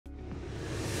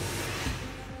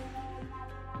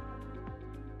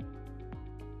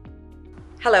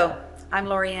Hello, I'm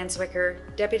Lori Ann Zwicker,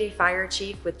 Deputy Fire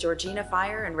Chief with Georgina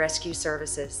Fire and Rescue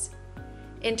Services.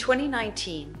 In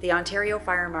 2019, the Ontario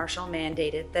Fire Marshal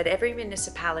mandated that every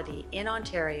municipality in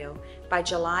Ontario by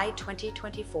July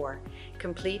 2024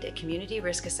 complete a community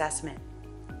risk assessment.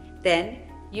 Then,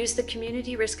 use the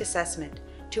community risk assessment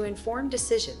to inform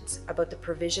decisions about the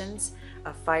provisions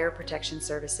of fire protection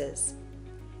services.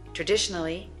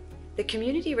 Traditionally, the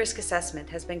community risk assessment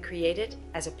has been created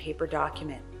as a paper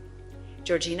document.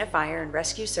 Georgina Fire and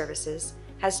Rescue Services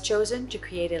has chosen to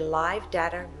create a live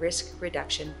data risk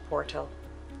reduction portal.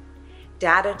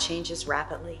 Data changes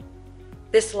rapidly.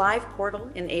 This live portal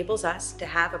enables us to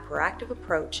have a proactive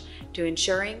approach to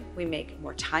ensuring we make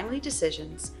more timely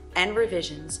decisions and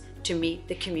revisions to meet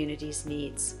the community's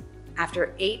needs.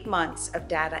 After 8 months of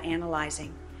data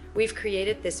analyzing, we've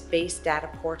created this base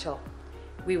data portal.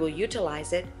 We will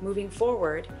utilize it moving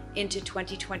forward into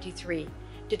 2023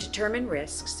 to determine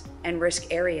risks and risk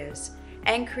areas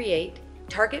and create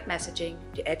target messaging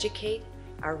to educate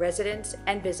our residents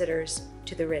and visitors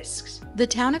to the risks. The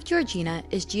town of Georgina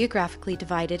is geographically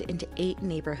divided into 8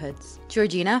 neighborhoods.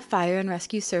 Georgina Fire and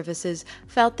Rescue Services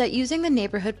felt that using the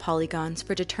neighborhood polygons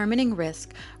for determining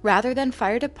risk rather than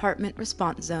fire department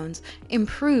response zones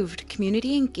improved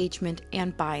community engagement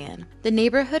and buy-in. The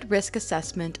neighborhood risk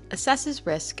assessment assesses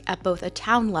risk at both a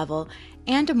town level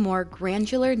and a more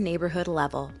granular neighborhood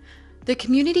level. The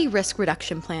Community Risk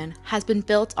Reduction Plan has been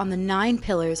built on the 9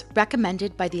 pillars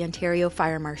recommended by the Ontario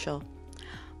Fire Marshal.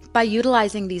 By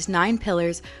utilizing these 9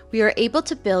 pillars, we are able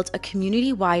to build a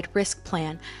community-wide risk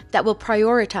plan that will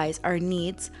prioritize our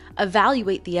needs,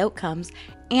 evaluate the outcomes,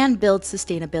 and build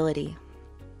sustainability.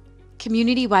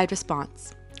 Community-wide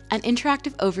response, an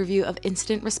interactive overview of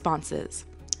incident responses.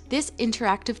 This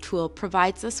interactive tool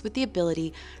provides us with the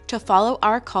ability to follow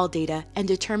our call data and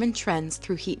determine trends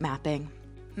through heat mapping.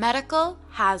 Medical,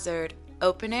 hazard,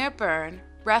 open-air burn,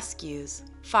 rescues,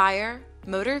 fire,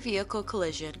 motor vehicle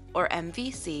collision, or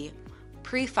MVC,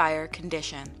 pre-fire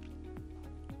condition.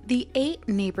 The 8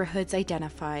 neighborhoods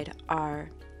identified are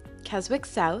Keswick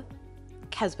South,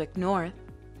 Keswick North,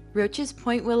 Roaches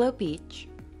Point Willow Beach,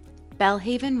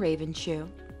 Bellhaven Ravenshoe,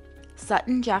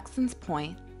 Sutton Jacksons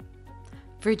Point,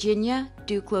 Virginia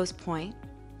Duclos Point,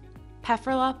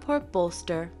 Pefferlaw Port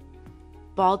Bolster,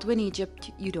 Baldwin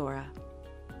Egypt Eudora.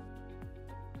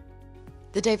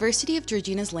 The diversity of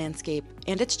Georgina's landscape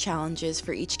and its challenges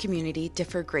for each community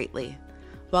differ greatly.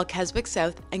 While Keswick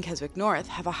South and Keswick North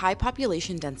have a high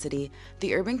population density,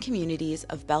 the urban communities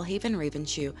of Bellhaven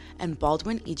Ravenshoe and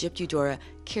Baldwin Egypt Eudora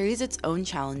carries its own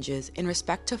challenges in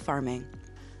respect to farming.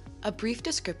 A brief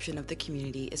description of the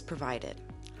community is provided,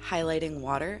 highlighting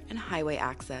water and highway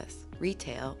access,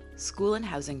 retail, school and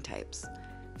housing types,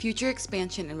 future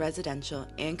expansion in residential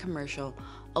and commercial,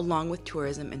 along with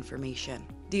tourism information.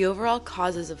 The overall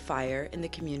causes of fire in the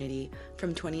community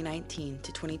from 2019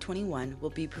 to 2021 will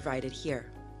be provided here.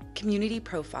 Community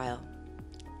profile.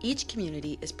 Each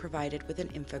community is provided with an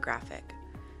infographic.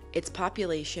 Its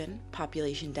population,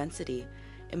 population density,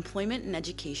 employment and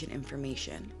education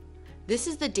information. This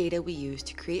is the data we use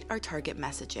to create our target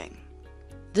messaging.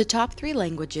 The top 3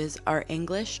 languages are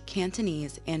English,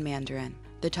 Cantonese, and Mandarin.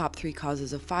 The top 3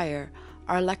 causes of fire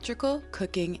are electrical,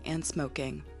 cooking, and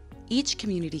smoking. Each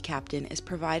community captain is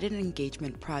provided an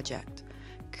engagement project,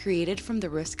 created from the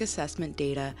risk assessment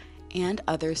data and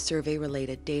other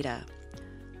survey-related data.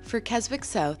 For Keswick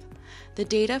South, the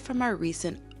data from our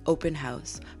recent open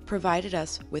house provided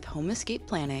us with home escape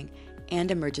planning and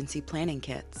emergency planning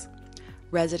kits.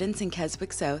 Residents in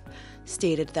Keswick South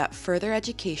stated that further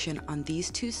education on these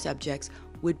 2 subjects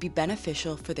would be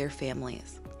beneficial for their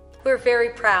families. We're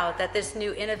very proud that this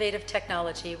new innovative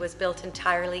technology was built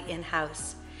entirely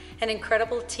in-house. An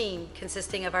incredible team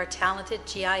consisting of our talented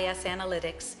GIS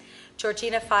analytics,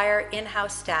 Georgina Fire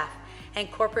in-house staff,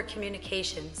 and corporate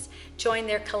communications joined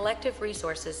their collective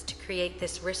resources to create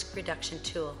this risk reduction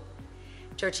tool.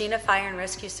 Georgina Fire and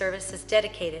Rescue Service is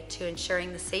dedicated to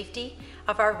ensuring the safety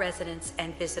of our residents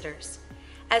and visitors.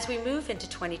 As we move into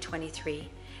 2023,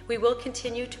 we will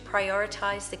continue to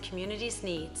prioritize the community's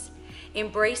needs,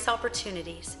 embrace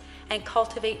opportunities, and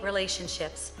cultivate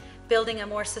relationships, building a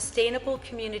more sustainable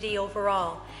community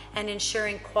overall and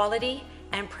ensuring quality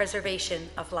and preservation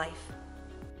of life.